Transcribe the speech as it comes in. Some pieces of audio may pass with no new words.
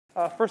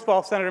First of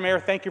all, Senator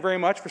Mayer, thank you very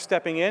much for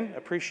stepping in.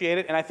 Appreciate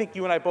it. And I think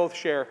you and I both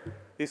share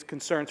these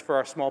concerns for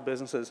our small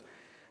businesses.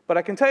 But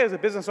I can tell you as a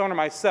business owner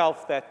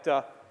myself that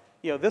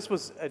this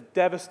was a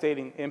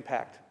devastating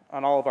impact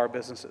on all of our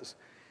businesses.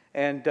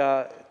 And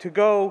to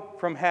go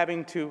from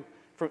having to,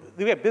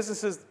 we have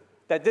businesses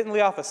that didn't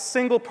lay off a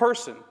single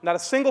person, not a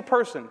single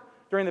person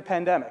during the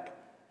pandemic,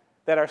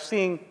 that are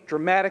seeing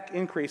dramatic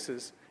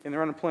increases in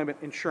their unemployment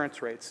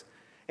insurance rates.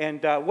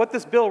 And what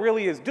this bill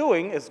really is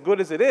doing, as good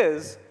as it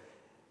is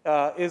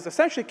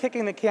essentially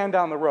kicking the can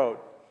down the road,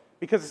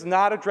 because it's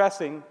not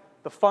addressing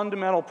the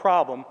fundamental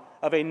problem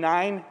of a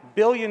 $9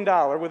 billion,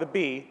 with a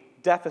B,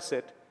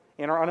 deficit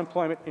in our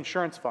unemployment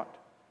insurance fund.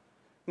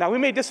 Now, we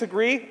may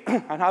disagree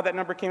on how that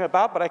number came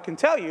about, but I can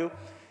tell you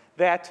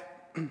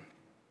that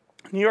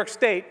New York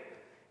State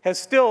has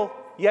still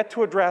yet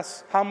to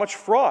address how much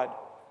fraud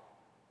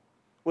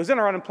was in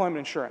our unemployment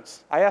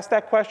insurance. I asked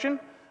that question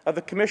of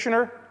the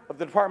Commissioner of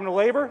the Department of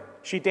Labor.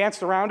 She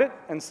danced around it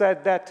and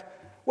said that,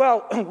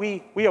 well,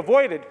 we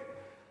avoided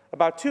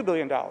about $2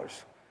 billion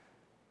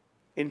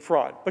in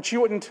fraud. But she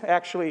wouldn't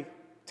actually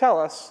tell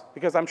us,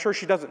 because I'm sure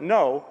she doesn't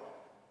know,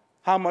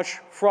 how much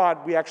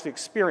fraud we actually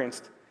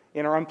experienced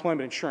in our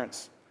unemployment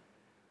insurance.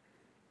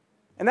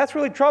 And that's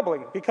really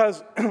troubling,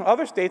 because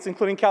other states,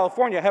 including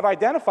California, have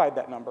identified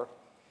that number.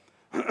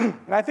 And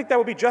I think that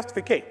would be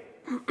justification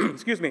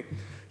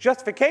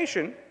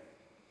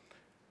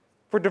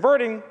for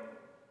diverting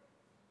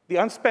the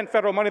unspent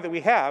federal money that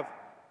we have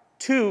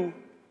to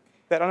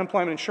that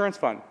unemployment insurance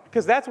fund,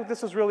 because that's what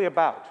this is really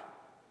about.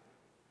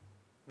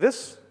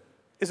 This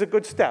is a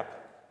good step.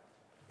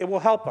 It will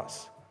help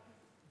us.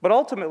 But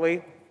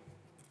ultimately,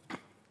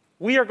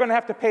 we are going to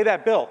have to pay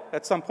that bill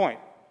at some point.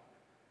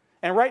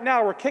 And right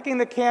now, we're kicking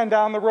the can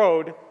down the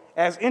road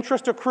as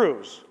interest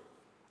accrues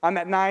on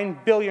that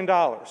 $9 billion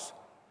that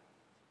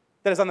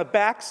is on the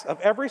backs of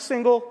every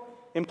single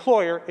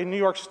employer in New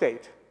York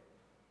State.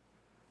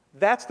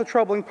 That's the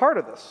troubling part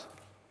of this.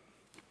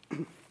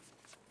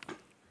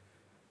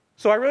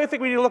 So I really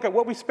think we need to look at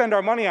what we spend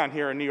our money on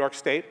here in New York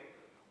State.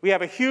 We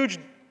have a huge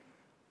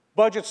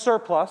budget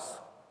surplus.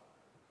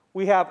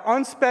 We have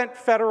unspent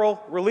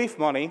federal relief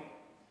money.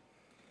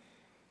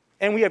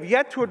 And we have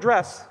yet to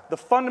address the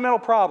fundamental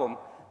problem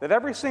that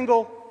every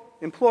single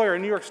employer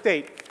in New York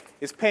State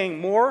is paying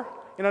more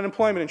in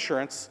unemployment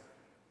insurance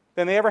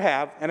than they ever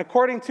have. And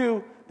according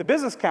to the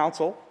Business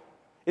Council,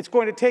 it's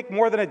going to take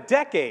more than a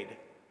decade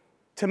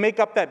to make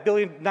up that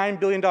 $9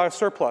 billion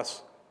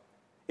surplus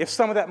if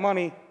some of that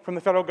money from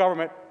the federal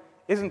government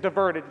isn't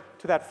diverted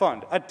to that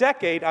fund. A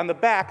decade on the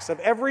backs of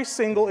every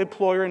single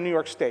employer in New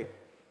York State.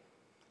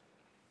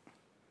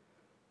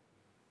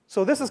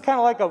 So this is kind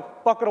of like a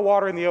bucket of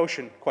water in the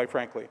ocean, quite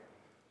frankly.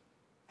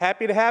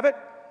 Happy to have it,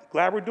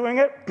 glad we're doing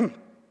it,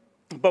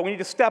 but we need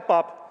to step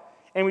up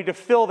and we need to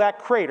fill that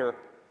crater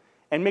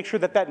and make sure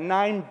that that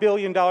 $9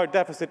 billion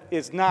deficit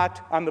is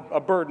not a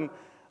burden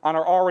on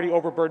our already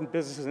overburdened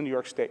businesses in New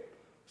York State.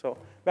 So,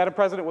 Madam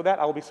President, with that,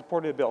 I will be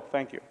supporting the bill.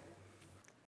 Thank you.